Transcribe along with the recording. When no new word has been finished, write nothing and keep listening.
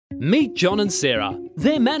Meet John and Sarah.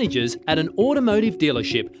 They're managers at an automotive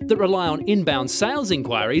dealership that rely on inbound sales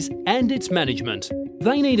inquiries and its management.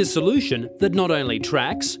 They need a solution that not only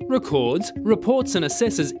tracks, records, reports and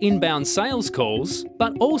assesses inbound sales calls,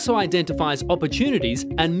 but also identifies opportunities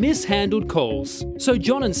and mishandled calls, so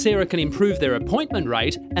John and Sarah can improve their appointment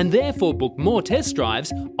rate and therefore book more test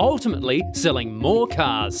drives, ultimately selling more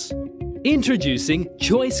cars. Introducing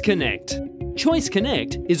Choice Connect. Choice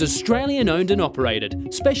Connect is Australian-owned and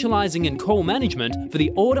operated, specialising in call management for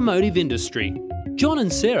the automotive industry. John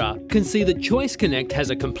and Sarah can see that Choice Connect has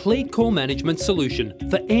a complete call management solution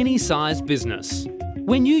for any size business.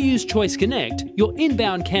 When you use Choice Connect, your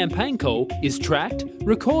inbound campaign call is tracked,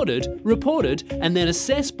 recorded, reported, and then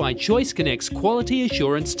assessed by Choice Connect's quality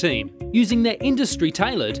assurance team, using their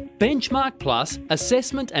industry-tailored Benchmark Plus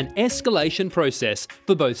assessment and escalation process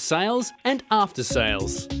for both sales and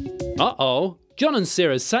after-sales. Uh-oh, John and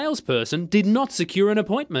Sarah's salesperson did not secure an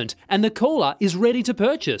appointment and the caller is ready to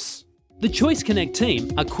purchase. The Choice Connect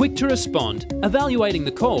team are quick to respond, evaluating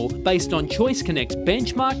the call based on Choice Connect's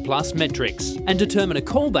Benchmark Plus metrics and determine a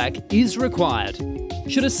callback is required.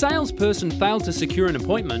 Should a salesperson fail to secure an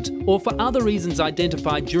appointment or for other reasons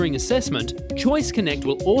identified during assessment, Choice Connect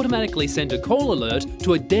will automatically send a call alert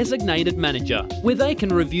to a designated manager, where they can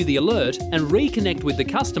review the alert and reconnect with the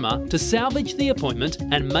customer to salvage the appointment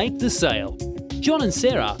and make the sale. John and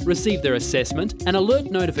Sarah receive their assessment and alert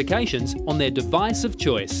notifications on their device of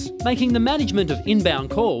choice, making the management of inbound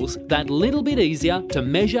calls that little bit easier to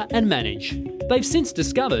measure and manage. They've since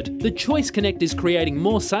discovered that Choice Connect is creating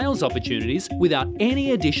more sales opportunities without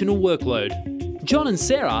any additional workload. John and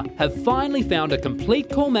Sarah have finally found a complete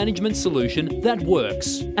call management solution that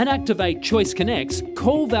works and activate Choice Connect's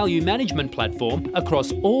call value management platform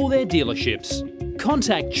across all their dealerships.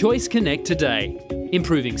 Contact Choice Connect today,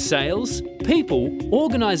 improving sales, people,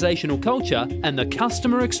 organisational culture and the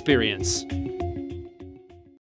customer experience.